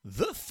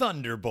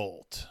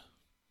Thunderbolt.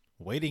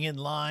 Waiting in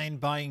line,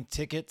 buying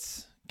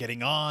tickets,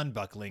 getting on,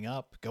 buckling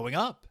up, going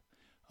up,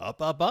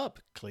 up,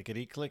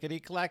 clickety, clickety,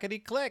 clackety,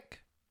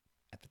 click.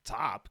 At the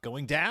top,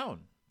 going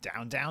down,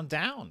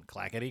 down,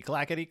 clackety,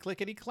 clackety,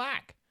 clickety,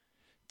 clack.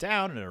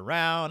 Down and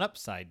around,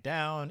 upside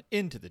down,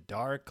 into the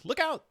dark. Look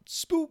out,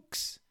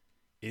 spooks!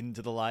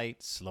 Into the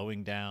light,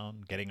 slowing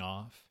down, getting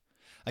off.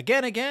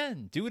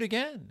 Again, do it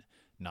again.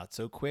 Not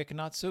so quick,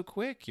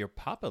 your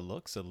papa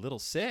looks a little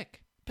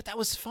sick. But that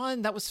was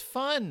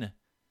fun.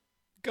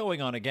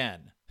 Going on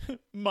again.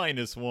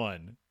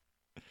 -1.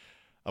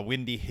 A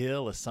windy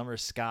hill, a summer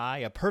sky,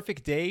 a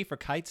perfect day for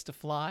kites to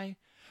fly.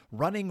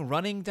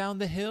 Running down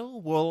the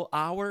hill, will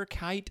our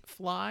kite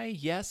fly?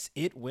 Yes,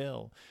 it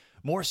will.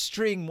 More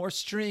string,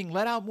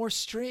 let out more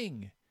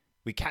string.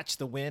 We catch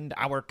the wind,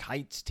 our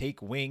kites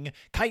take wing.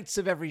 Kites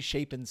of every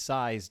shape and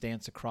size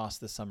dance across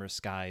the summer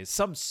skies.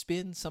 Some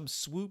spin, some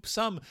swoop,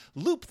 some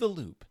loop the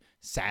loop.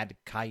 Sad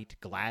kite,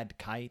 glad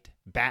kite,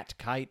 bat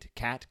kite,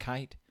 cat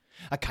kite.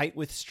 A kite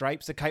with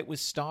stripes, a kite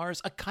with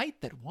stars, a kite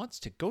that wants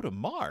to go to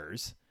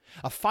Mars.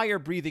 A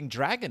fire-breathing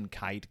dragon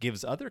kite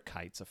gives other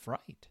kites a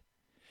fright.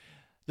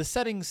 The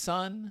setting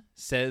sun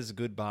says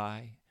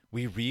goodbye.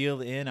 We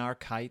reel in our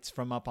kites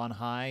from up on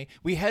high.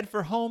 We head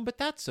for home, but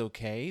that's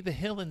okay. The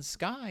hill and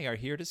sky are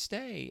here to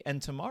stay,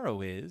 and tomorrow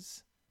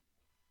is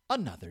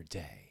another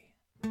day.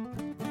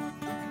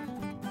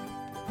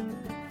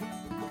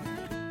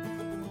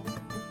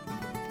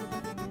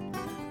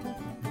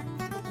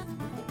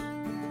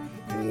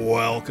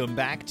 Welcome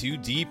back to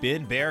Deep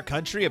in Bear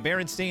Country, a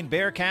Berenstain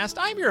Bearcast.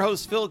 I'm your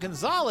host, Phil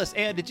Gonzalez,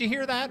 and did you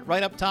hear that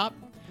right up top?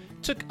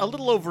 Took a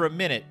little over a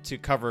minute to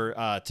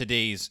cover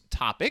today's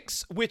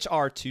topics, which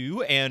are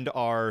two and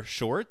are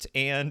short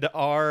and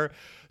are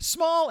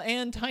small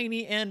and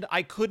tiny, and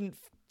I couldn't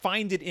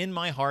find it in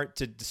my heart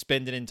to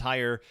spend an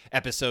entire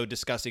episode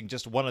discussing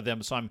just one of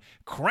them, so I'm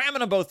cramming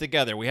them both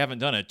together. We haven't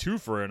done a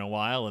twofer in a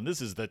while, and this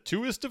is the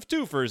twoest of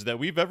twofers that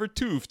we've ever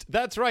toofed.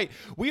 That's right,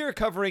 we are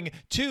covering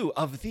two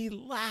of the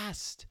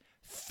last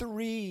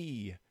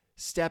 3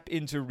 Step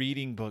Into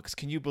Reading books.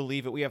 Can you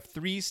believe it? We have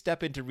 3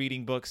 Step Into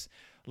Reading books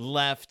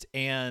left,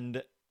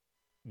 and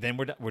then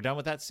we're done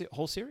with that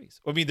whole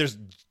series. I mean, there's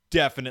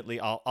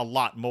definitely a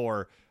lot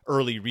more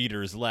early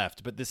readers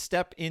left, but the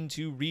Step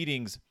Into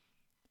Readings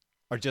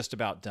are just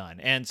about done.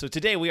 And so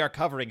today we are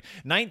covering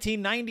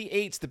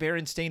 1998's The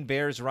Berenstain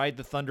Bears Ride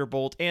the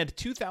Thunderbolt and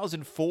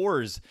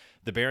 2004's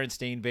The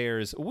Berenstain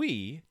Bears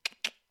We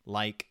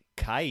Like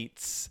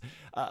Kites.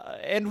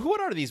 And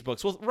what are these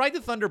books? Well, Ride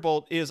the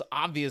Thunderbolt is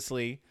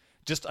obviously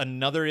just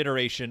another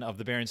iteration of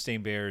the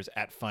Berenstain Bears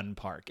at Fun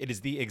Park. It is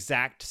the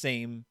exact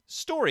same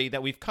story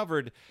that we've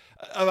covered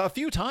a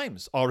few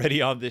times already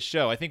on this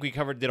show. I think we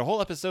did a whole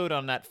episode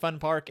on that Fun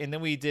Park, and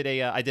then I did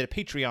a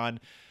Patreon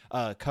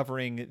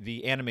covering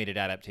the animated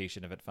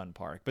adaptation of At Fun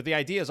Park. But the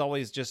idea is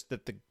always just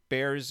that the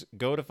bears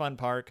go to Fun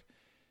Park,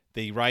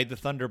 they ride the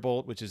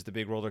Thunderbolt, which is the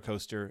big roller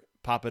coaster.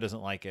 Papa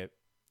doesn't like it.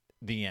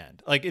 The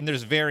end. And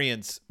there's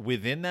variance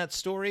within that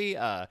story.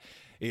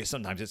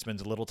 Sometimes it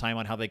spends a little time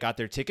on how they got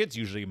their tickets.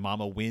 Usually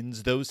Mama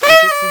wins those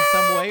tickets in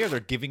some way, or they're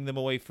giving them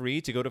away free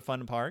to go to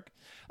Fun Park.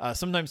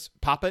 Sometimes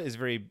Papa is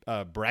very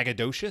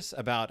braggadocious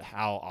about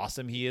how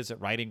awesome he is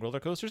at riding roller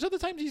coasters. Other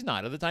times he's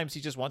not. Other times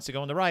he just wants to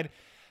go on the ride.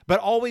 But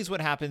always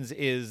what happens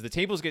is the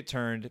tables get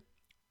turned,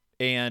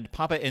 and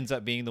Papa ends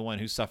up being the one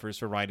who suffers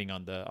for riding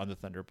on the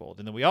Thunderbolt.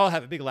 And then we all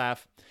have a big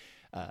laugh.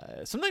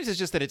 Sometimes it's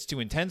just that it's too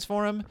intense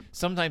for him.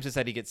 Sometimes it's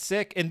that he gets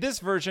sick. In this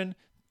version,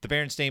 the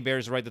Berenstain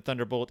Bears Ride the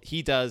Thunderbolt,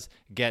 he does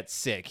get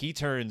sick. He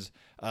turns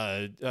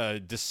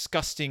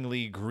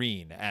disgustingly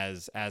green,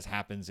 as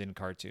happens in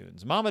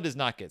cartoons. Mama does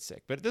not get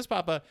sick, but this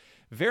Papa,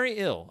 a very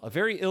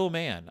ill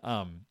man.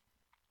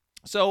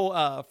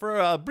 So for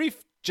a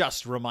brief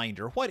just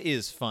reminder, what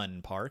is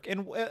Fun Park,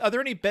 and are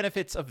there any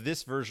benefits of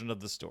this version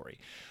of the story?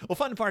 Well,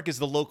 Fun Park is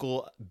the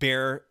local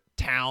bear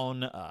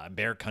town,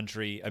 bear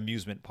country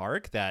amusement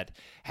park that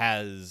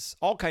has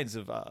all kinds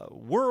of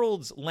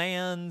worlds,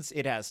 lands.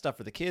 It has stuff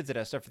for the kids. It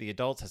has stuff for the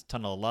adults. It has a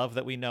ton of love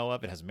that we know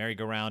of. It has a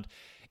merry-go-round.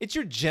 It's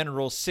your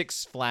general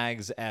Six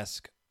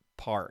Flags-esque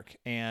park,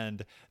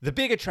 and the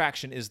big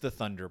attraction is the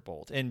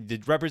Thunderbolt. And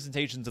the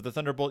representations of the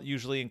Thunderbolt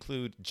usually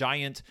include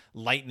giant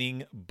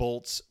lightning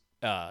bolts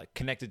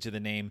connected to the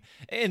name.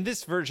 In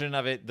this version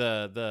of it,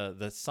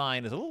 the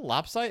sign is a little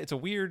lopsided. It's a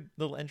weird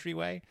little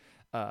entryway.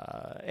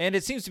 And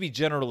it seems to be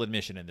general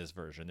admission in this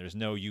version. There's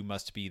no "you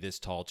must be this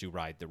tall to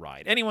ride the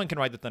ride." Anyone can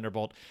ride the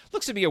Thunderbolt.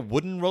 Looks to be a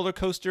wooden roller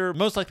coaster,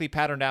 most likely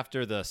patterned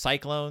after the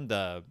Cyclone,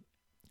 the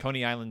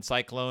Coney Island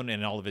Cyclone,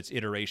 and all of its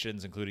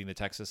iterations, including the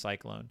Texas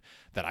Cyclone,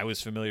 that I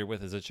was familiar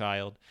with as a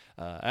child.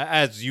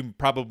 As you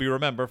probably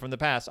remember from the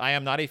past, I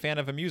am not a fan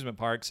of amusement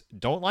parks.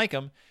 Don't like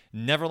them.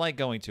 Never liked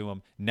going to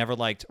them. Never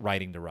liked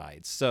riding the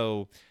rides.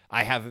 So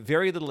I have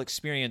very little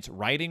experience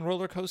riding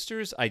roller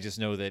coasters. I just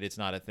know that it's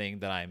not a thing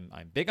that I'm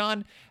big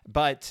on.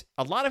 But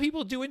a lot of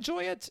people do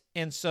enjoy it,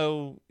 and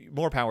so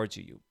more power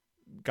to you.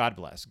 God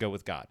bless. Go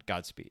with God.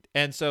 Godspeed.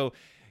 And so,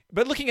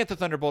 but looking at the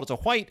Thunderbolt, it's a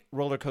white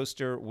roller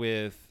coaster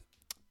with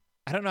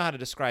I don't know how to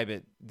describe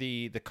it.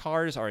 The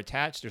cars are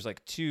attached. There's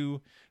like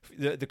two.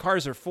 The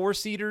cars are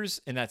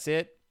 4-seaters, and that's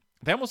it.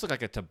 They almost look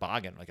like a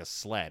toboggan, like a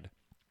sled.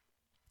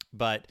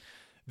 But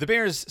the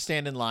bears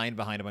stand in line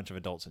behind a bunch of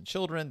adults and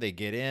children. They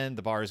get in.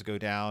 The bars go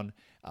down.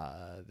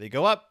 They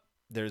go up.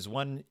 There's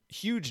one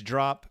huge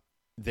drop.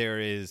 There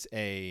is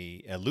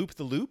a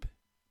loop-the-loop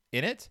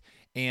in it.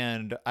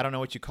 And I don't know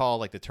what you call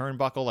like the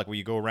turnbuckle, like where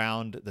you go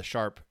around the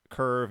sharp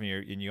curve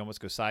and you almost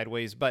go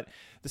sideways. But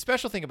the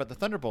special thing about the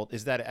Thunderbolt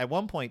is that at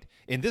one point,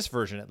 in this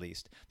version at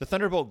least, the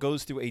Thunderbolt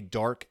goes through a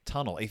dark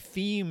tunnel, a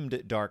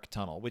themed dark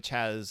tunnel, which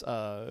has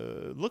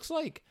looks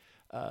like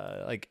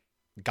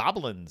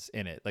goblins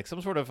in it, like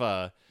some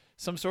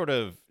sort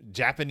of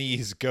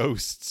Japanese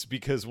ghosts,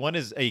 because one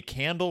is a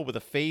candle with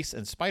a face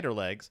and spider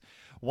legs.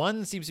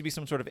 One seems to be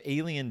some sort of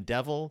alien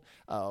devil.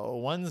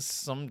 One's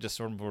some just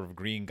sort of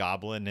green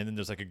goblin, and then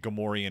there's like a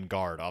Gamorrean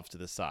guard off to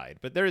the side.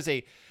 But there is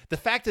the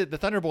fact that the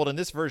Thunderbolt in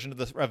this version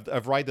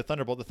of Ride the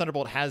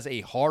Thunderbolt has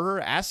a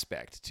horror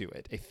aspect to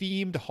it, a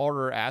themed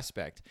horror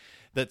aspect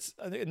that's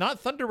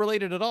not thunder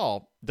related at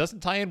all.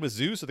 Doesn't tie in with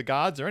Zeus or the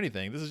gods or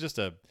anything. This is just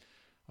a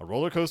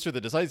roller coaster that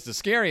decides to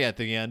scare you at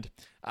the end.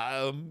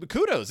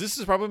 Kudos. This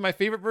is probably my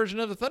favorite version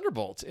of the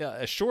Thunderbolt.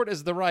 As short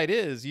as the ride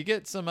is, you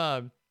get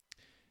some.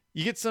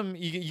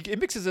 It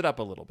mixes it up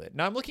a little bit.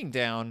 Now I'm looking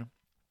down.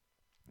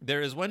 There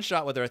is one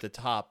shot where they're at the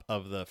top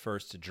of the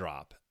first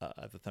drop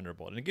of the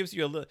Thunderbolt, and it gives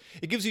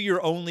you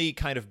your only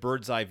kind of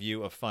bird's eye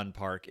view of Fun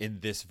Park in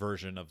this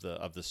version of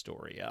the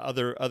story.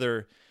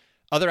 Other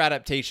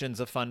adaptations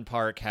of Fun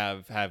Park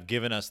have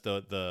given us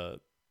the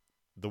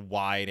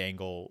wide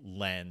angle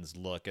lens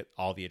look at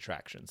all the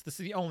attractions. This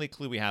is the only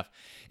clue we have.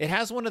 It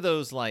has one of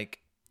those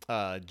like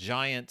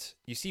giant.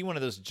 You see one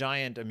of those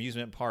giant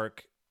amusement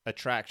park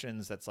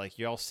attractions that's like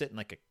you all sit in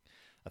like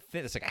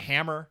it's like a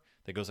hammer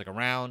that goes like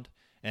around,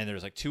 and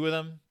there's like two of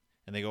them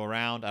and they go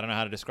around. I don't know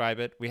how to describe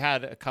it. We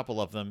had a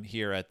couple of them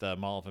here at the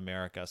Mall of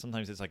America.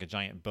 Sometimes it's like a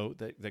giant boat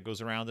that goes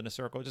around in a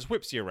circle. It just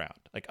whips you around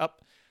like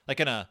up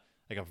like in a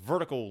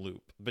vertical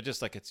loop, but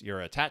just like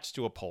you're attached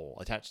to a pole,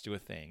 attached to a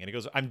thing. And it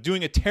goes, I'm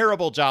doing a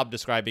terrible job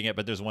describing it,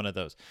 but there's one of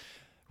those.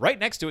 Right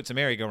next to it's a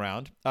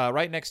merry-go-round.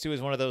 Right next to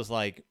is one of those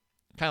like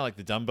kind of like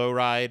the Dumbo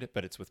ride,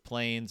 but it's with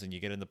planes, and you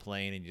get in the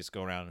plane and you just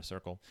go around in a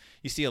circle.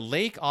 You see a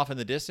lake off in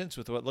the distance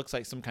with what looks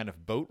like some kind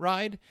of boat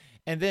ride.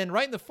 And then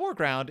right in the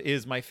foreground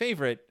is my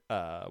favorite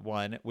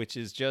one, which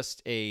is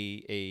just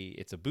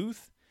it's a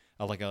booth.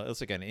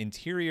 It's like an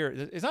interior.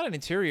 It's not an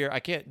interior.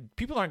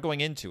 People aren't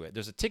going into it.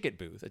 There's a ticket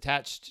booth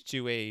attached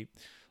to a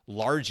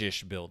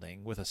largish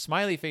building with a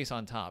smiley face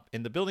on top.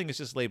 And the building is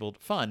just labeled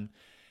fun.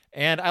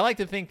 And I like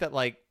to think that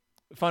like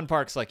Fun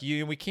Parks, like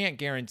we can't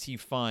guarantee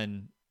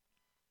fun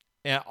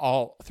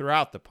all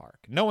throughout the park.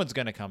 No one's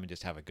going to come and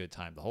just have a good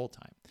time the whole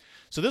time.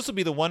 So this will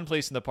be the one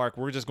place in the park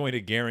we're just going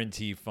to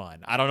guarantee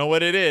fun. I don't know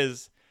what it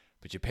is,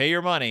 but you pay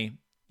your money,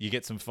 you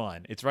get some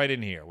fun. It's right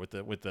in here with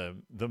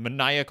the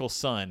maniacal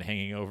sun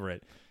hanging over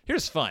it.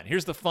 Here's fun.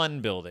 Here's the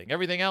fun building.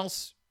 Everything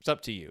else, it's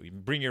up to you. You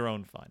can bring your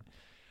own fun.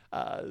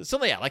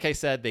 So yeah, like I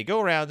said, they go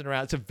around and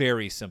around. It's a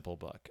very simple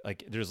book.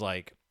 Like there's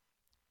like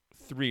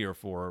 3 or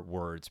 4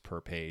 words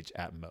per page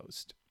at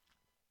most.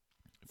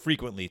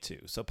 Frequently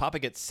 2. So Papa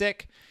gets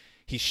sick.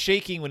 He's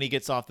shaking when he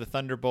gets off the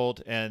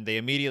Thunderbolt, and they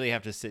immediately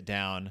have to sit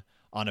down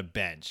on a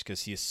bench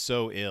because he is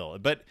so ill.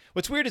 But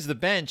what's weird is the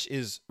bench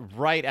is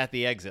right at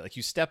the exit. Like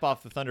you step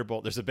off the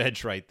Thunderbolt, there's a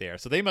bench right there.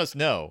 So they must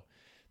know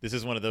this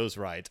is one of those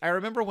rides. I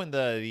remember when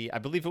I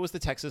believe it was the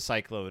Texas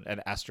Cyclone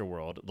at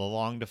Astroworld, the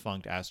long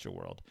defunct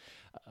Astroworld,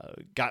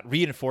 got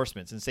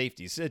reinforcements and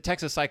safeties.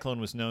 Texas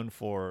Cyclone was known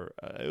for,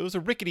 it was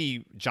a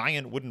rickety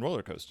giant wooden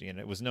roller coaster, and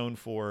it was known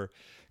for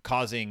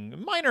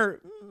causing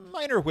minor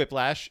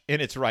whiplash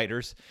in its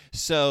riders.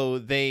 So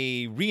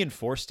they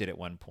reinforced it at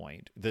one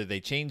point.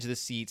 They changed the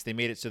seats. They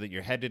made it so that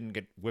your head didn't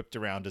get whipped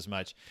around as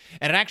much.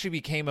 And it actually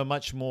became a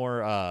much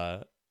more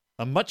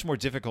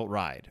difficult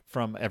ride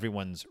from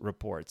everyone's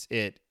reports.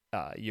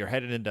 Your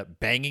head ended up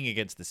banging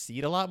against the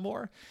seat a lot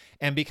more.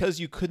 And because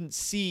you couldn't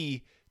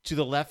see to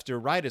the left or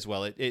right as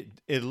well,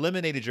 it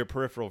eliminated your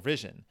peripheral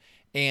vision.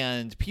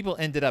 And people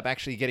ended up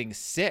actually getting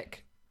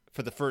sick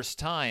for the first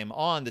time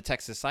on the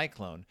Texas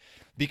Cyclone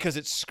because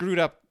it screwed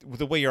up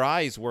the way your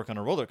eyes work on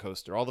a roller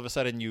coaster. All of a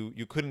sudden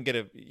you couldn't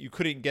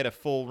get a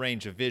full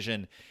range of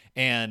vision,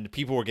 and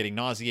people were getting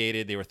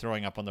nauseated. They were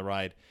throwing up on the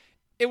ride.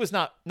 It was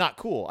not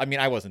cool. I mean,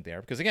 I wasn't there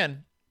because,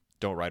 again,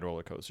 don't ride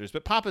roller coasters.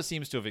 But Papa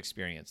seems to have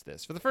experienced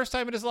this for the first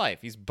time in his life.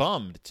 He's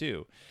bummed,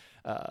 too.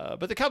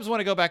 But the Cubs want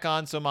to go back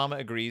on, so Mama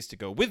agrees to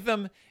go with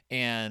them,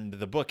 and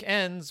the book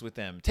ends with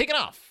them taking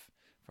off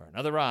for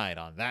another ride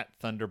on that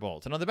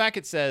Thunderbolt. And on the back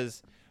it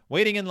says,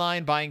 waiting in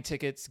line, buying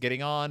tickets,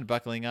 getting on,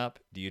 buckling up.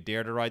 Do you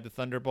dare to ride the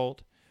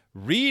Thunderbolt?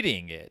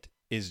 Reading it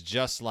is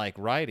just like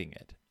riding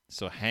it,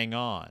 so hang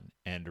on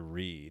and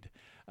read.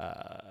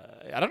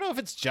 I don't know if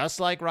it's just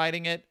like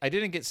riding it. I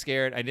didn't get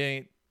scared. I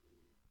didn't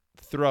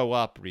throw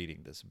up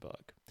reading this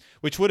book,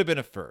 which would have been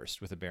a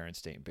first with a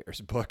Berenstain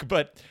Bears book.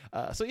 But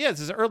so yeah,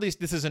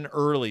 this is an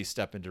early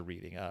step into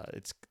reading.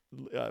 It's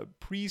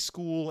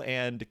preschool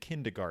and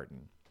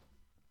kindergarten.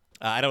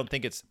 I don't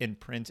think it's in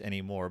print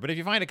anymore, but if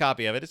you find a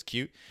copy of it, it's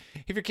cute.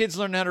 If your kids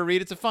learn how to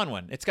read, it's a fun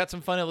one. It's got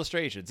some fun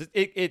illustrations.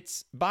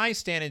 It's by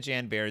Stan and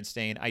Jan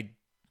Berenstain. I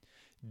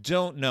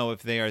don't know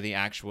if they are the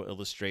actual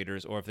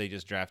illustrators or if they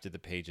just drafted the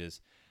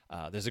pages.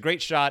 There's a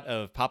great shot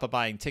of Papa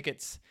buying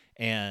tickets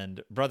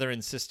and brother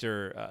and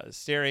sister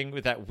staring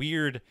with that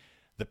weird,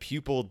 the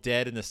pupil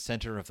dead in the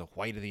center of the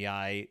white of the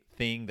eye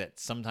thing that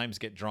sometimes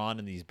get drawn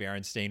in these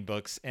Berenstain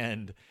books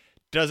and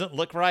doesn't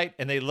look right.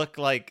 And they look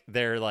like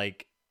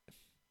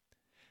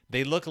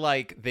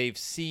they've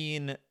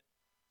seen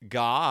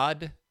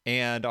God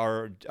and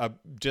are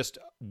just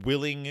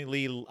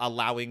willingly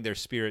allowing their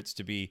spirits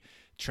to be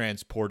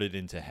transported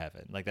into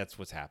heaven. Like, that's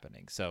what's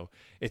happening. So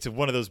it's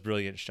one of those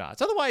brilliant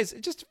shots. Otherwise,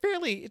 it's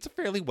a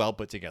fairly well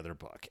put together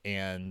book.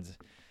 And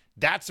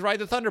that's Ride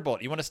the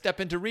Thunderbolt. You want to step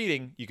into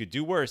reading, you could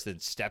do worse than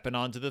stepping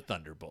onto the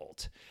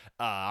Thunderbolt.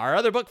 Our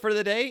other book for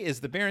the day is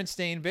the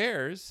Berenstain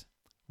Bears,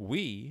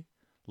 We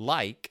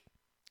Like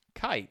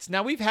Kites.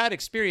 Now, we've had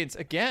experience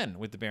again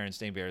with the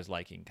Berenstain Bears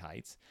liking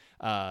kites.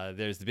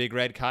 There's the Big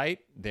Red Kite.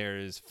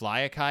 There's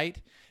Fly a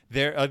Kite.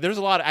 There's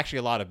a lot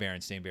of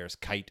Berenstain Bears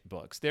kite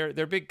books. They're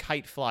big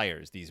kite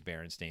flyers, these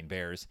Berenstain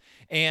Bears.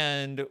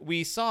 And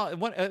we saw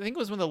one. I think it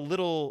was one of the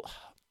little.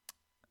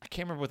 I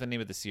can't remember what the name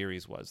of the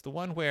series was. The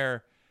one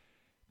where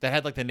that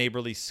had like the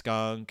neighborly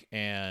skunk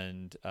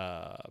and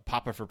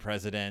Papa for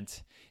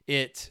President.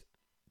 It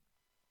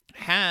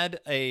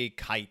had a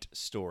kite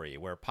story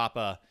where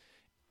Papa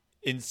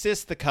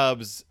insists the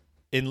Cubs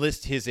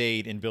enlist his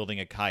aid in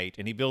building a kite,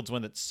 and he builds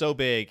one that's so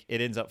big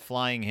it ends up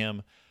flying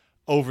him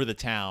over the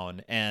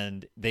town,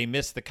 and they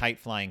miss the kite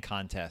flying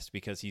contest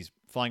because he's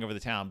flying over the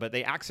town, but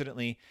he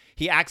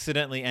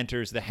accidentally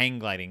enters the hang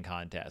gliding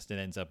contest and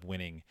ends up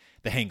winning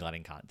the hang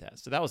gliding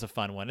contest. So that was a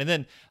fun one. And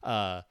then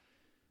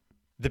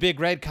the Big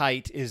Red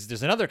Kite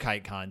there's another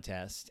kite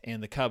contest,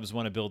 and the Cubs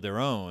want to build their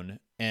own,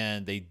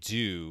 and they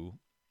do.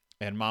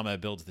 And Mama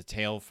builds the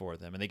tail for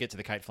them, and they get to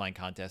the kite flying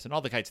contest, and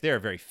all the kites there are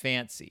very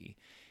fancy,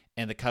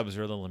 and the Cubs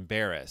are a little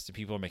embarrassed, and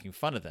people are making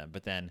fun of them.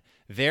 But then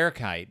their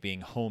kite,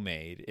 being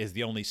homemade, is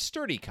the only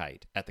sturdy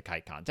kite at the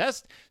kite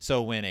contest.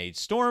 So when a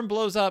storm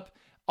blows up,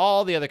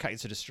 all the other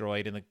kites are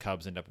destroyed, and the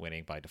Cubs end up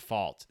winning by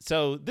default.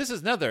 So this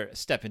is another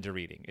step into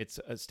reading. It's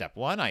step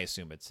one. I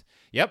assume it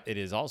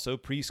is also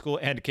preschool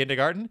and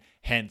kindergarten,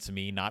 hence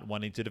me not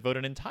wanting to devote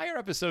an entire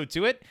episode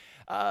to it.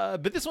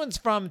 But this one's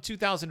from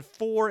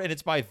 2004, and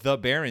it's by The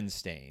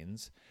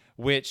Berenstains,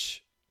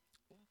 which,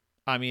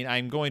 I mean,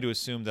 I'm going to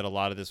assume that a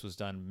lot of this was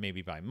done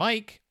maybe by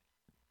Mike.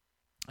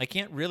 I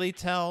can't really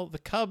tell. The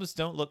Cubs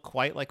don't look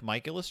quite like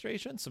Mike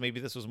illustrations, so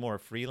maybe this was more a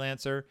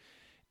freelancer,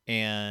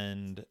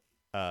 and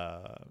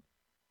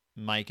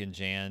Mike and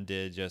Jan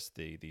did just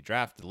the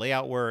draft, the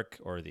layout work,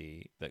 or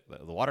the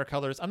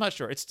watercolors. I'm not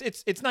sure.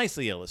 It's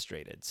nicely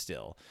illustrated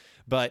still,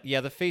 but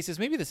yeah, the faces.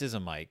 Maybe this is a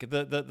Mike.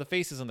 The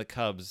faces on the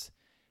Cubs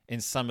in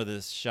some of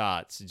the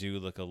shots do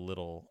look a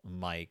little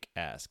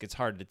Mike-esque. It's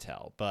hard to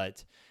tell,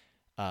 but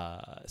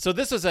so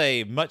this is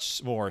a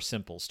much more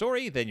simple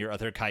story than your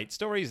other kite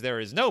stories. There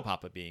is no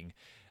Papa being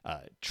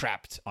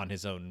trapped on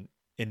his own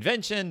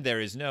invention.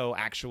 There is no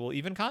actual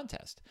even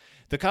contest.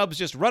 The Cubs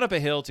just run up a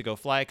hill to go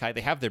fly a kite.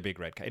 They have their Big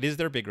Red Kite. It is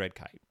their Big Red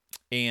Kite.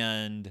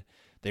 And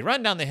they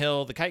run down the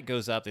hill. The kite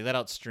goes up. They let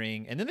out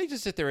string. And then they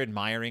just sit there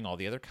admiring all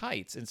the other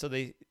kites. And so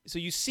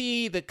you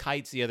see the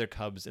kites the other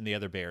Cubs and the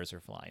other bears are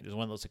flying. There's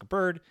one that looks like a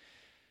bird.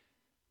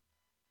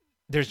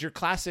 There's your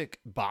classic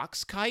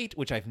box kite,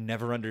 which I've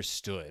never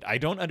understood. I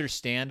don't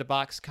understand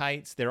box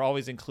kites. They're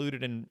always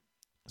included in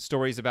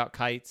stories about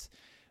kites.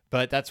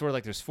 But that's where,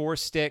 like, there's 4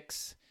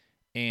 sticks,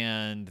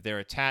 and they're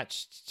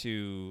attached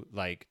to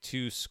like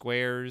 2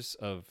 squares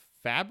of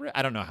fabric.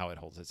 I don't know how it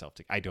holds itself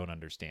together. I don't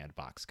understand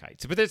box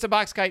kites. But there's a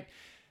box kite.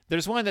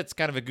 There's one that's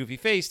kind of a goofy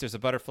face. There's a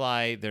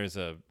butterfly. There's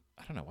I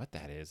don't know what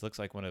that is. Looks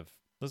like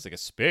a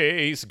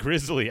space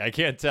grizzly. I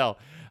can't tell.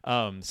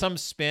 Some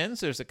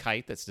spins. There's a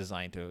kite that's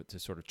designed to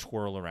sort of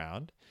twirl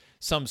around.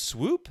 Some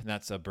swoop, and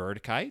that's a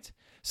bird kite.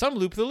 Some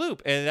loop the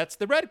loop, and that's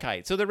the red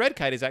kite. So the red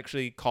kite is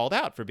actually called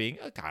out for being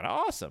kind of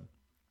awesome.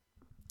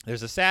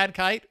 There's a sad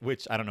kite,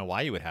 which I don't know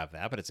why you would have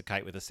that, but it's a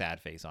kite with a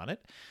sad face on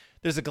it.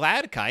 There's a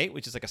glad kite,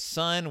 which is like a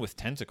sun with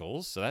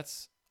tentacles, so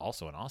that's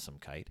also an awesome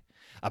kite.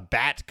 A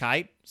bat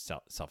kite,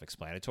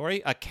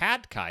 self-explanatory. A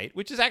cat kite,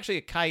 which is actually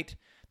a kite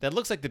that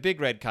looks like the Big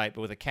Red Kite,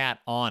 but with a cat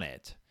on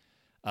it.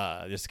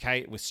 There's a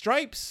kite with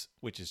stripes,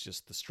 which is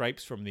just the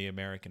stripes from the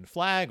American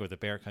flag or the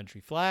Bear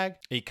Country flag.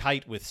 A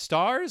kite with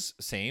stars,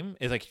 same.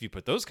 It's like if you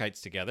put those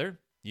kites together,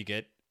 you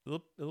get a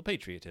little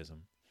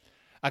patriotism.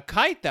 A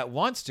kite that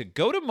wants to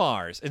go to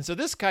Mars. And so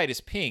this kite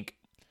is pink,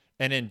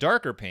 and in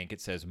darker pink,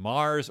 it says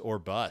Mars or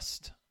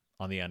bust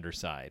on the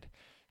underside.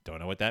 Don't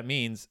know what that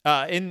means.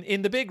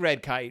 In the Big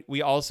Red Kite,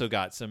 we also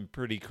got some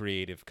pretty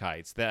creative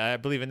kites. I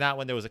believe in that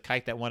one, there was a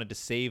kite that wanted to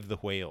save the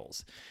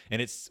whales,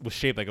 and it was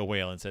shaped like a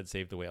whale and said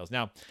save the whales.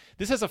 Now,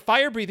 this has a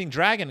fire-breathing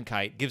dragon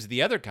kite, gives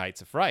the other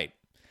kites a fright.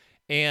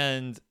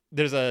 And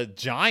there's a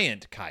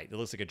giant kite that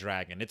looks like a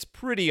dragon. It's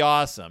pretty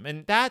awesome.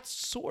 And that's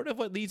sort of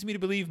what leads me to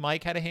believe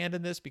Mike had a hand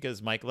in this,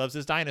 because Mike loves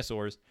his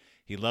dinosaurs.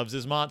 He loves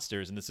his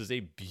monsters. And this is a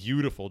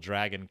beautiful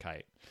dragon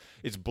kite.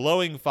 It's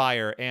blowing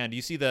fire. And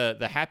you see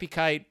the happy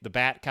kite, the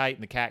bat kite,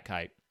 and the cat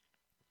kite.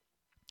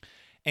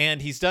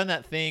 And he's done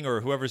that thing, or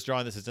whoever's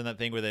drawing this has done that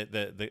thing where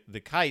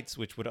the kites,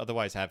 which would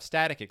otherwise have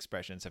static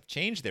expressions, have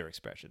changed their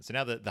expression. So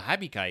now the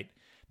happy kite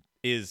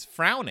is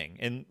frowning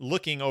and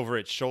looking over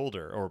its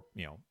shoulder, or,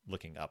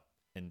 looking up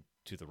and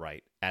to the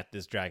right at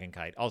this dragon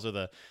kite. Also,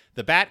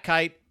 the bat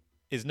kite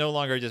is no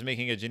longer just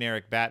making a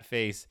generic bat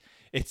face.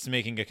 It's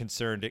making a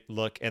concerned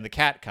look. And the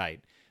cat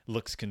kite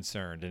looks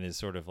concerned and is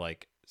sort of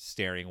like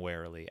staring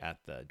warily at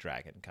the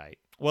dragon kite.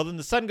 Well, then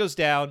the sun goes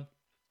down.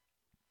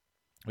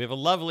 We have a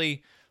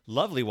lovely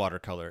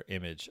watercolor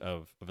image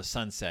of a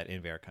sunset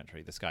in Bear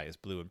Country. The sky is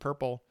blue and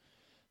purple.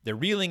 They're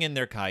reeling in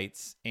their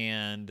kites,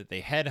 and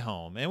they head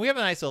home. And we have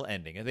a nice little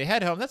ending. If they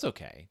head home, that's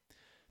okay.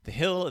 The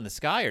hill and the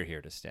sky are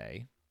here to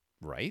stay,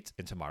 right?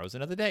 And tomorrow's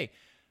another day.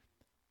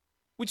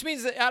 Which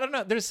means that, I don't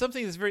know, there's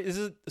something that's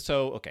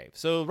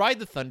So Ride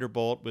the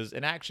Thunderbolt was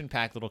an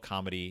action-packed little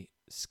comedy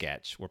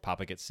sketch where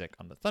Papa gets sick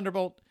on the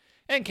Thunderbolt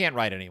and can't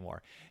ride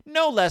anymore.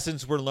 No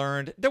lessons were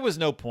learned. There was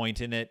no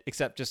point in it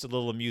except just a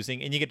little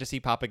amusing. And you get to see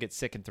Papa get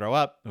sick and throw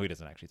up. Oh, he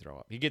doesn't actually throw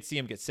up. You get to see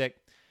him get sick.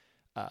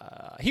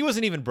 He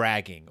wasn't even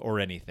bragging or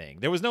anything.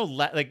 There was no,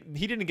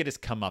 he didn't get his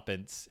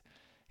comeuppance.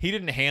 He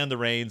didn't hand the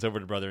reins over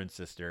to brother and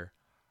sister.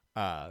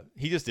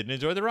 He just didn't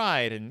enjoy the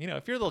ride. And,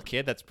 if you're a little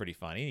kid, that's pretty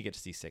funny. You get to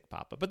see sick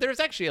Papa. But there's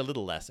actually a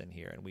little lesson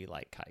here in We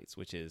Like Kites,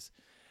 which is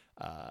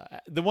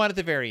the one at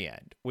the very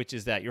end, which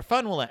is that your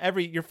fun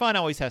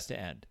always has to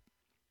end.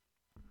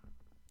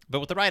 But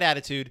with the right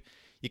attitude,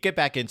 you get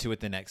back into it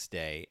the next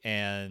day.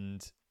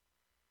 And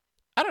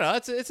I don't know,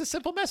 it's a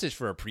simple message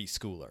for a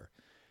preschooler.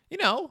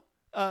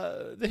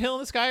 The hill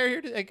and the sky are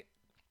here to,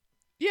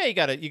 yeah,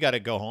 you gotta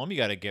go home. You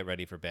gotta get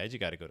ready for bed. You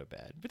gotta go to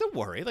bed. But don't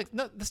worry,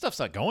 the stuff's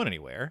not going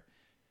anywhere.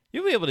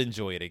 You'll be able to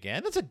enjoy it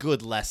again. That's a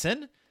good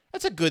lesson.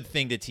 That's a good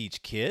thing to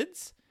teach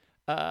kids.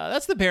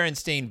 That's the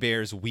Berenstain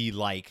Bears We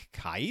Like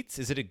Kites.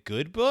 Is it a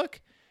good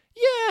book?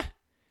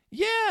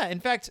 Yeah.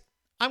 In fact,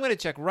 I'm going to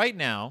check right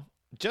now,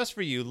 just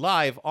for you,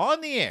 live on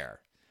the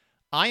air.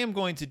 I am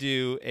going to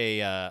do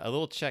a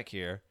little check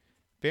here.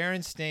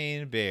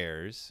 Berenstain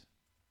Bears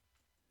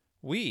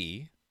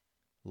We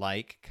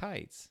Like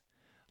Kites.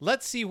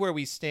 Let's see where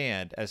we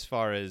stand as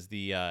far as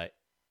the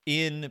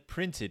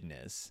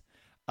in-printedness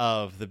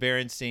of the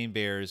Berenstain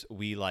Bears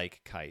We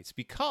Like Kites,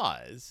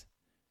 because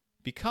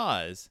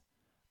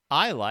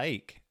I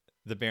like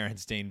the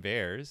Berenstain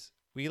Bears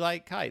We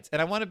Like Kites,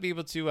 and I want to be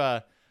able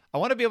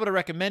to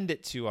recommend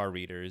it to our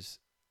readers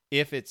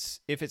if it's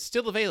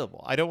still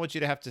available. I don't want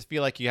you to have to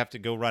feel like you have to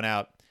go run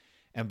out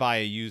and buy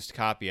a used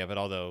copy of it,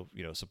 although,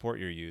 support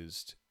your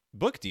used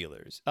book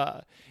dealers.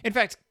 In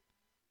fact,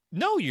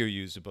 know your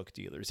used book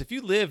dealers. If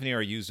you live near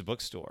a used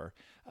bookstore,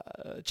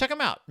 check them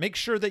out. Make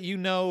sure that you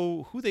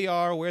know who they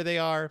are, where they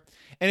are.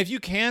 And if you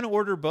can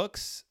order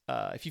books,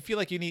 if you feel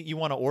like you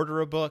want to order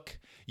a book,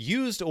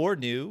 used or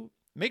new,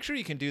 make sure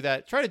you can do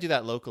that. Try to do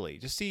that locally.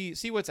 Just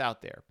see what's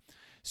out there.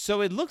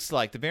 So it looks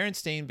like the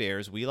Berenstain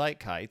Bears We Like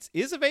Kites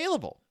is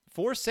available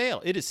for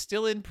sale. It is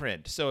still in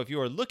print. So if you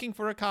are looking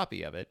for a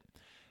copy of it,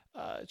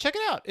 check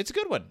it out. It's a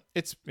good one.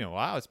 It's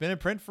it's been in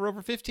print for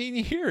over 15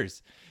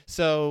 years.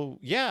 So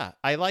yeah,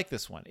 I like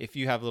this one. If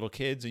you have little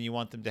kids and you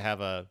want them to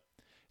have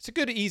it's a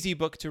good, easy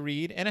book to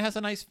read, and it has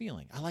a nice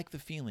feeling. I like the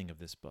feeling of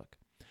this book.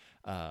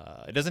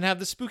 It doesn't have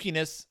the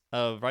spookiness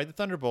of Ride the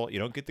Thunderbolt. You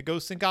don't get the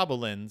ghosts and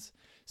goblins.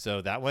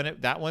 So that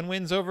one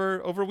wins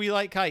over We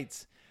Like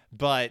Kites.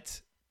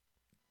 But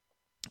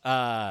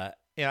at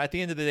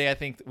the end of the day, I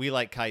think We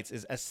Like Kites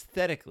is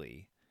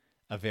aesthetically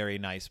a very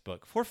nice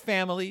book for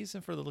families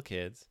and for little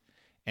kids.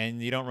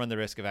 And you don't run the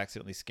risk of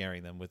accidentally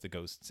scaring them with the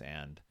ghosts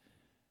and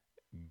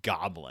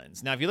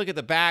goblins. Now, if you look at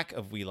the back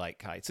of We Like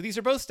Kites, so these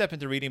are both step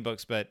into reading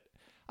books, but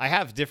I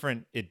have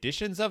different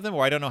editions of them,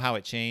 or I don't know how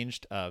it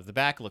changed. The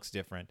back looks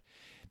different.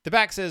 The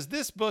back says,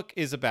 this book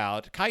is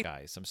about kite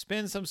guys. Some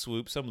spin, some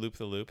swoop, some loop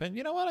the loop. And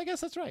you know what? I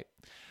guess that's right.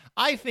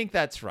 I think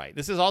that's right.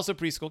 This is also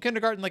preschool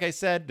kindergarten, like I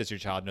said. Does your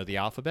child know the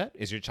alphabet?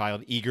 Is your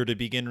child eager to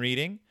begin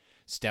reading?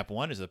 Step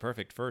 1 is the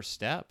perfect first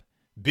step.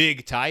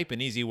 Big type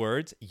and easy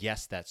words.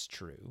 Yes, that's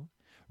true.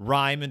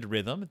 Rhyme and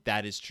rhythm.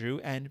 That is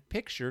true. And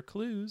picture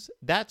clues.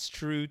 That's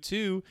true,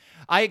 too.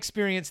 I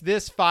experienced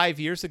this 5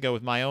 years ago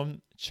with my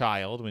own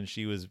child when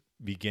she was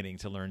beginning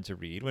to learn to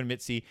read. When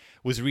Mitzi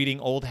was reading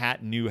Old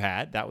Hat, New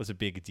Hat, that was a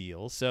big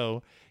deal.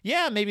 So,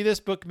 yeah, maybe this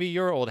book can be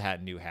your Old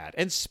Hat, New Hat.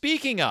 And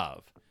speaking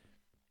of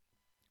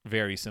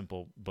very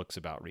simple books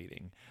about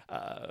reading,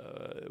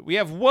 we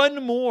have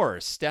one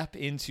more step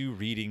into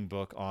reading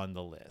book on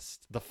the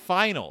list. The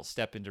final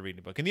step into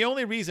reading book. And the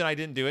only reason I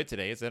didn't do it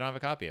today is that I don't have a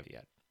copy of it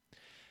yet.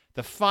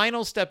 The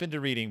final step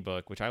into reading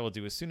book, which I will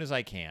do as soon as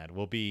I can,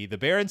 will be the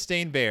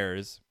Berenstain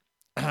Bears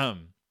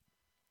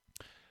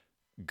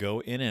Go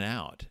In and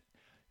Out.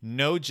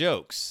 No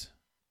jokes,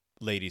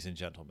 ladies and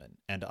gentlemen,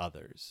 and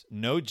others.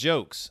 No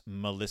jokes,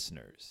 my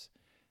listeners.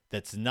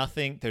 There's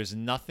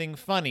nothing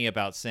funny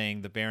about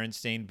saying the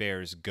Berenstain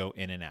Bears go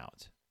in and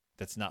out.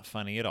 That's not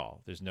funny at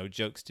all. There's no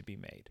jokes to be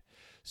made.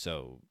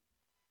 So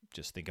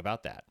just think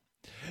about that.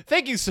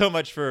 Thank you so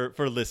much for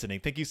listening.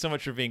 Thank you so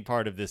much for being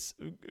part of this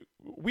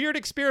weird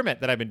experiment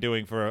that I've been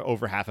doing for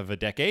over half of a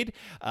decade.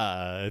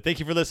 Thank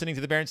you for listening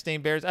to the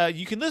Berenstain Bears.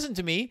 You can listen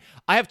to me.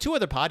 I have 2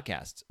 other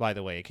podcasts, by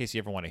the way, in case you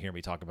ever want to hear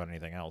me talk about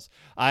anything else.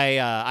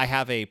 I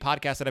have a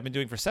podcast that I've been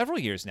doing for several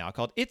years now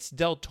called It's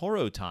Del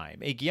Toro Time,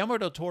 a Guillermo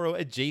del Toro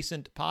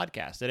adjacent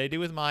podcast that I do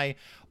with my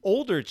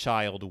older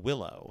child,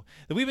 Willow.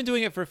 We've been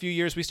doing it for a few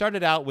years. We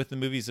started out with the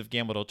movies of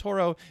Guillermo del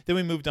Toro. Then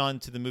we moved on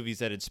to the movies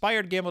that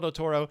inspired Guillermo del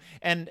Toro.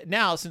 And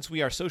now, since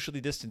we are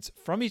socially distanced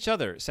from each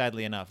other,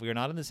 sadly enough, we are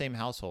not in the same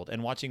household,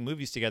 and watching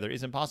movies together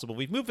is impossible.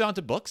 We've moved on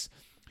to books.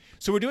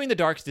 So we're doing The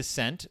Dark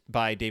Descent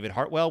by David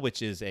Hartwell,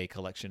 which is a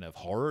collection of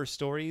horror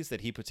stories that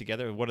he put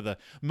together, one of the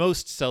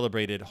most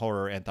celebrated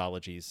horror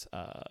anthologies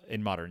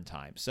in modern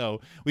times.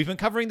 So we've been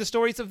covering the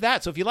stories of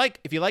that. So if you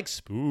like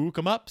spook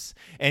 'em ups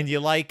and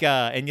you like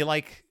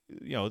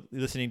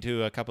listening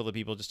to a couple of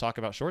people just talk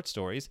about short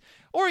stories,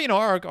 or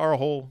our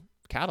whole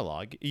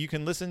catalog, you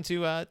can listen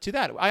to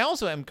that. I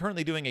also am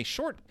currently doing a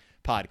short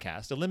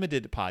podcast, a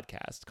limited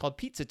podcast called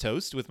Pizza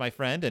Toast with my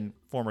friend and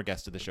former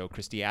guest of the show,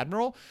 Christy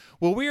Admiral,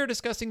 where we are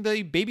discussing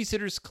the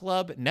Babysitters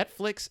Club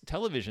Netflix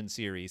television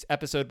series,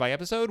 episode by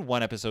episode,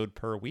 1 episode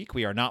per week.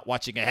 We are not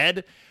watching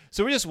ahead,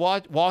 so we're just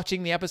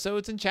watching the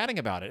episodes and chatting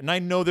about it. And I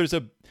know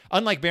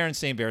unlike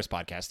Berenstain Bears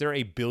podcast, there are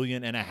 1.5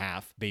 billion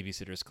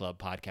Babysitters Club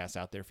podcasts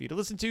out there for you to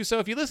listen to. So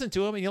if you listen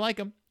to them and you like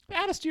them,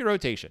 add us to your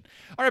rotation.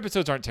 Our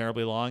episodes aren't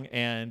terribly long,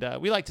 and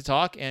we like to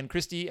talk. And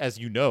Christy, as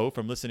you know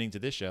from listening to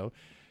this show,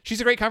 she's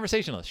a great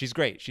conversationalist. She's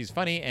great. She's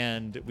funny,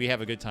 and we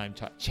have a good time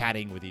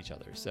chatting with each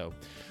other. So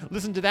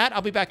listen to that.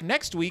 I'll be back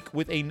next week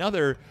with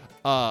another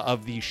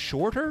of the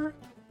shorter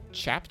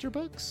chapter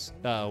books.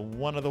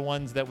 One of the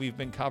ones that we've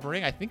been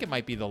covering. I think it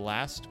might be the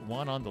last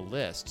one on the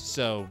list.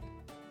 So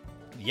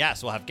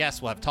yes, we'll have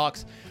guests. We'll have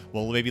talks.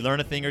 We'll maybe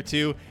learn a thing or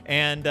two.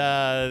 And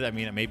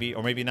maybe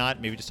or maybe not.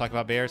 Maybe just talk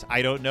about bears.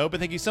 I don't know. But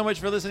thank you so much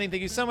for listening.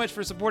 Thank you so much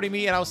for supporting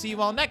me. And I'll see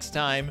you all next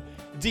time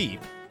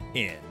deep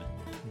in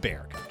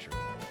Bear Country.